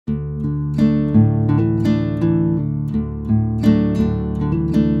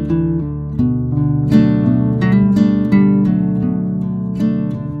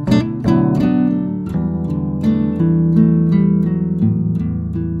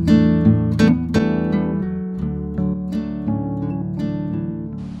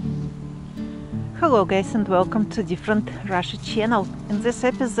Hello guys and welcome to Different Russia channel. In this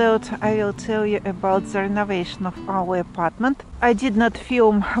episode I will tell you about the renovation of our apartment. I did not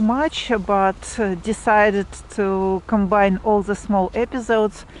film much but decided to combine all the small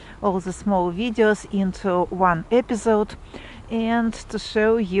episodes, all the small videos into one episode and to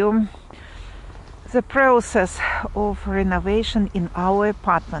show you the process of renovation in our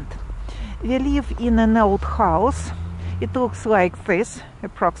apartment. We live in an old house. It looks like this,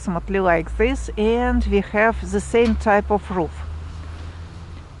 approximately like this, and we have the same type of roof.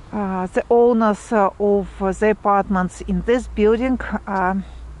 The owners of the apartments in this building are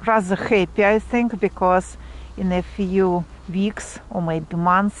rather happy, I think, because in a few weeks or maybe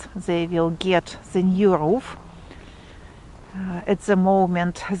months they will get the new roof. At the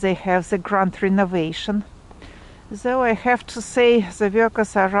moment they have the grand renovation. Though I have to say the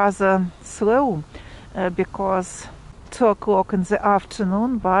workers are rather slow because 2 o'clock in the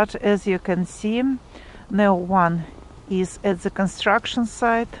afternoon, but as you can see, no one is at the construction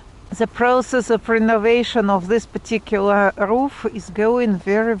site. The process of renovation of this particular roof is going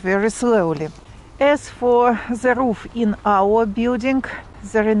very slowly. As for the roof in our building,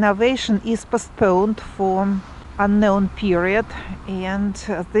 the renovation is postponed for unknown period, and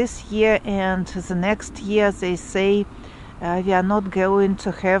this year and the next year they say we are not going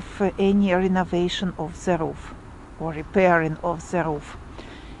to have any renovation of the roof or repairing of the roof.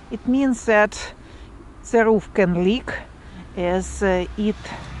 It means that the roof can leak as it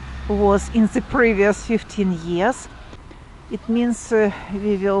was in the previous 15 years. It means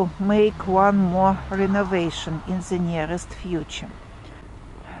we will make one more renovation in the nearest future.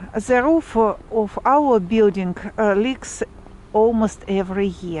 The roof of our building leaks almost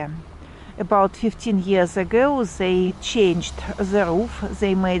every year. About 15 years ago they changed the roof,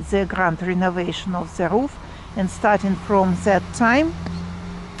 they made the grand renovation of the roof, and starting from that time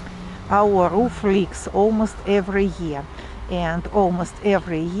our roof leaks almost every year, and almost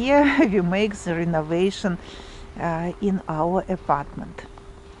every year we make the renovation in our apartment.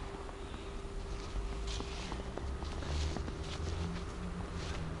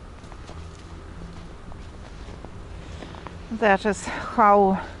 That is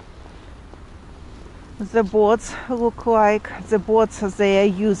how the boards look like, the boards they are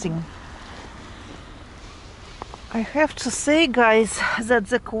using. I have to say, guys, that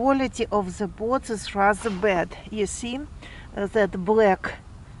the quality of the boards is rather bad. You see that black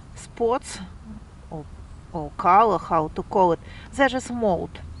spots or color, how to call it, that is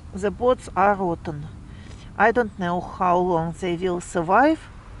mold. The boards are rotten. I don't know how long they will survive,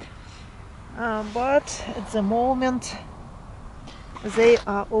 but at the moment they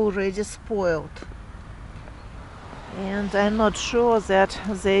are already spoiled, and I'm not sure that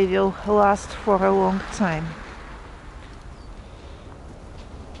they will last for a long time.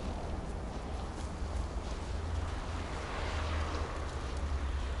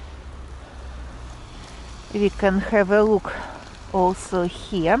 We can have a look also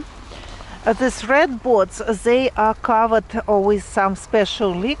here. These red boards, they are covered with some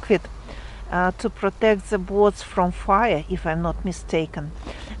special liquid to protect the boards from fire, if I'm not mistaken.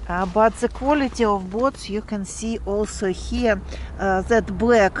 But the quality of boards, you can see also here, that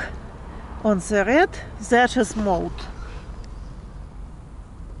black on the red, that is mold.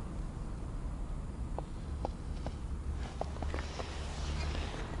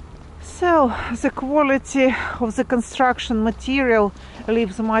 So the quality of the construction material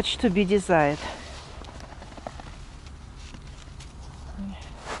leaves much to be desired.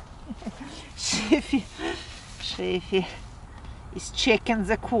 Shefy is checking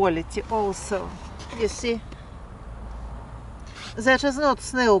the quality also. You see? That is not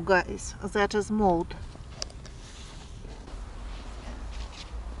snow, guys. That is mold.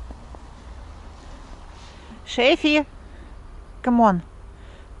 Shefy, come on.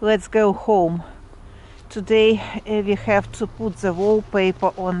 Let's go home. Today we have to put the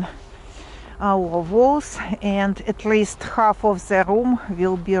wallpaper on our walls, and at least half of the room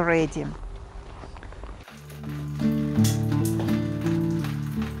will be ready.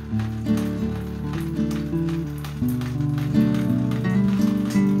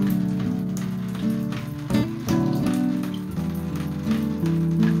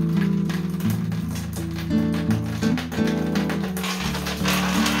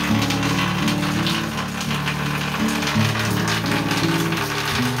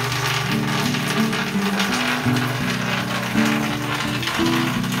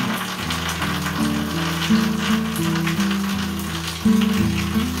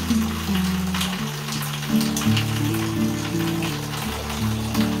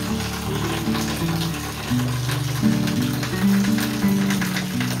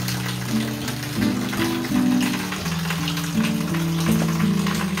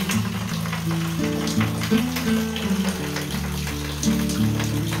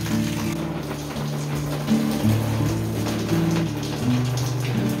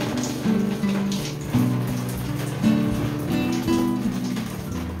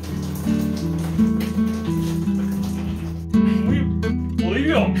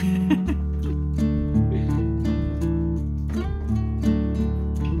 Все.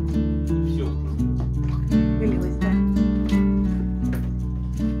 Все. Вылилось, да?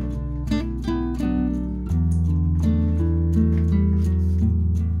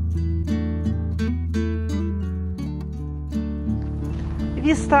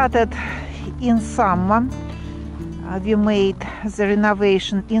 We started in summer. We made the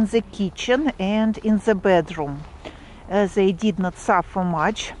renovation in the kitchen and in the bedroom. They did not suffer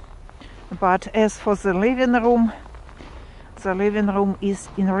much, but as for the living room is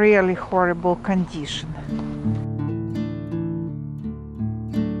in really horrible condition.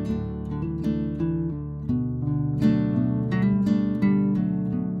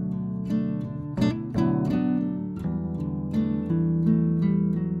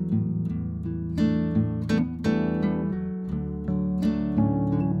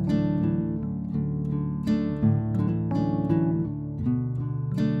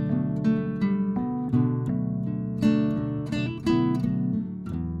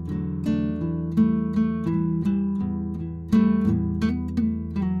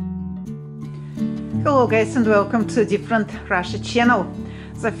 Hello guys and welcome to Different Russia channel.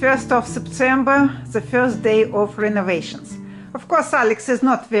 The 1st of September, the first day of renovations. Of course, Alex is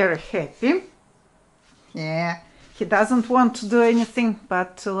not very happy. Yeah, he doesn't want to do anything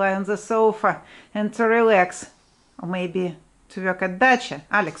but to lie on the sofa and to relax. Or maybe to work at dacha.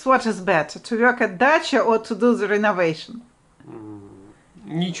 Alex, what is better, to work at dacha or to do the renovation?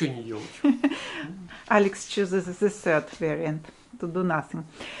 Ничего не делать. Alex chooses the third variant, to do nothing.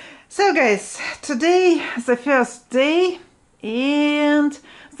 So guys, today the first day, and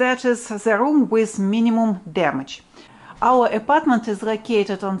that is the room with minimum damage. Our apartment is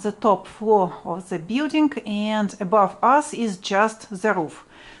located on the top floor of the building, and above us is just the roof,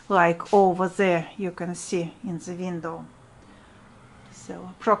 like over there you can see in the window. So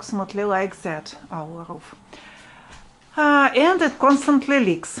approximately like that, our roof. And it constantly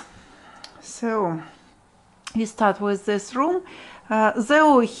leaks. So we start with this room.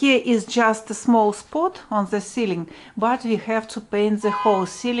 Though here is just a small spot on the ceiling, but we have to paint the whole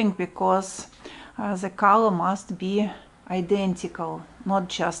ceiling because the color must be identical, not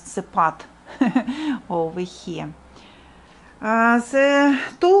just the part over here. The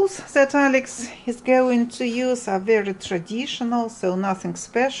tools that Alex is going to use are very traditional, so nothing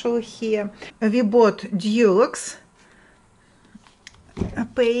special here. We bought Dulux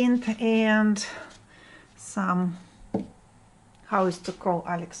paint and some, how is to call,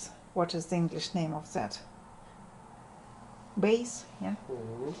 Alex? What is the English name of that? Base, yeah?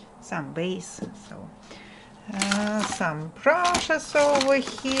 Some base. So some brushes over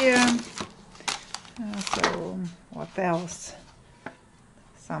here. So what else?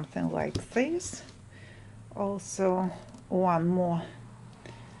 Something like this. Also one more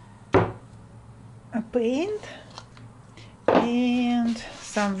paint and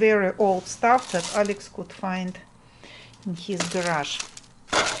some very old stuff that Alex could find in his garage.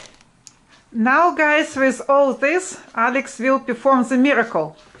 Now guys, with all this, Alex will perform the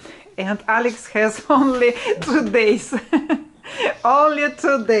miracle. And Alex has only 2 days. Only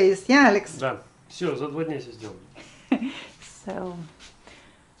 2 days. Yeah, Alex? Да, все, за 2 дня все сделали. So...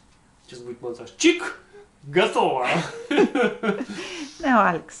 Сейчас будет монтаж. Чик! Готово! No,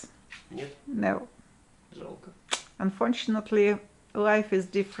 Alex. Нет? No. Жалко. Unfortunately, life is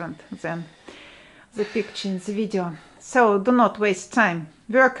different than the picture in the video. So, do not waste time.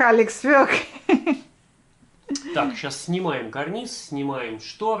 Work, Alex, work! Так, сейчас снимаем карниз, снимаем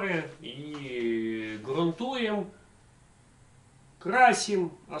шторы и грунтуем,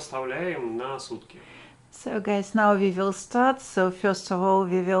 красим, оставляем на сутки. So guys, now we will start. So first of all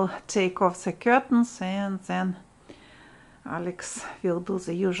we will take off the curtains and then Alex will do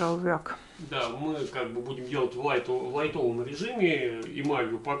the usual work. Да, мы как бы будем делать в лайтовом режиме,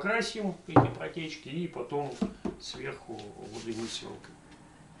 эмалью покрасим эти протечки и потом сверху водонесем.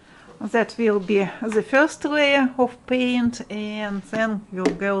 That will be the first layer of paint, and then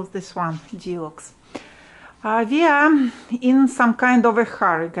we'll go with this one, Dulux. We are in some kind of a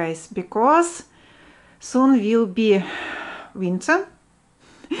hurry, guys, because soon will be winter.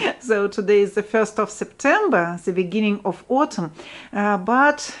 So today is the 1st of September, the beginning of autumn,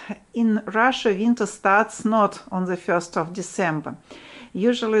 but in Russia winter starts not on the 1st of December.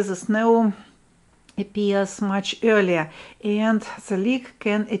 Usually the snow appears much earlier and the leak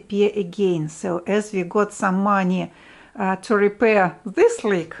can appear again. So as we got some money to repair this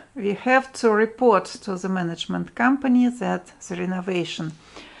leak, we have to report to the management company that the renovation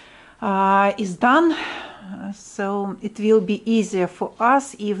is done. So it will be easier for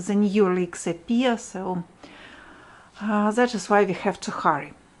us if the new leaks appear. So that is why we have to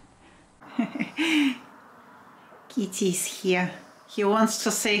hurry. Kitty is here. He wants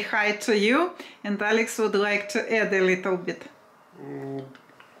to say hi to you, and Alex would like to add a little bit. У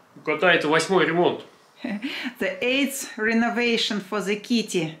кота это 8-й ремонт. The 8th renovation for the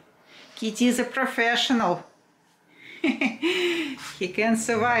kitty. Kitty is a professional. He can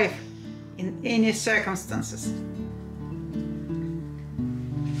survive in any circumstances.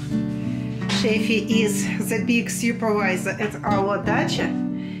 Sheffy is the big supervisor at our dacha,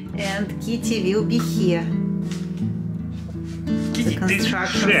 and Kitty will be here. Kitty, The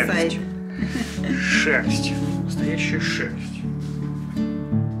construction ты site. Шерсть. Настоящая шерсть.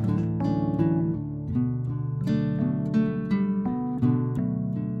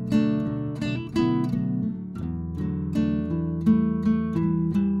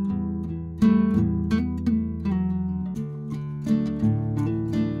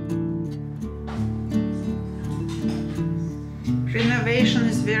 Renovation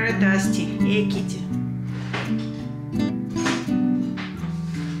is very dusty, Kitty?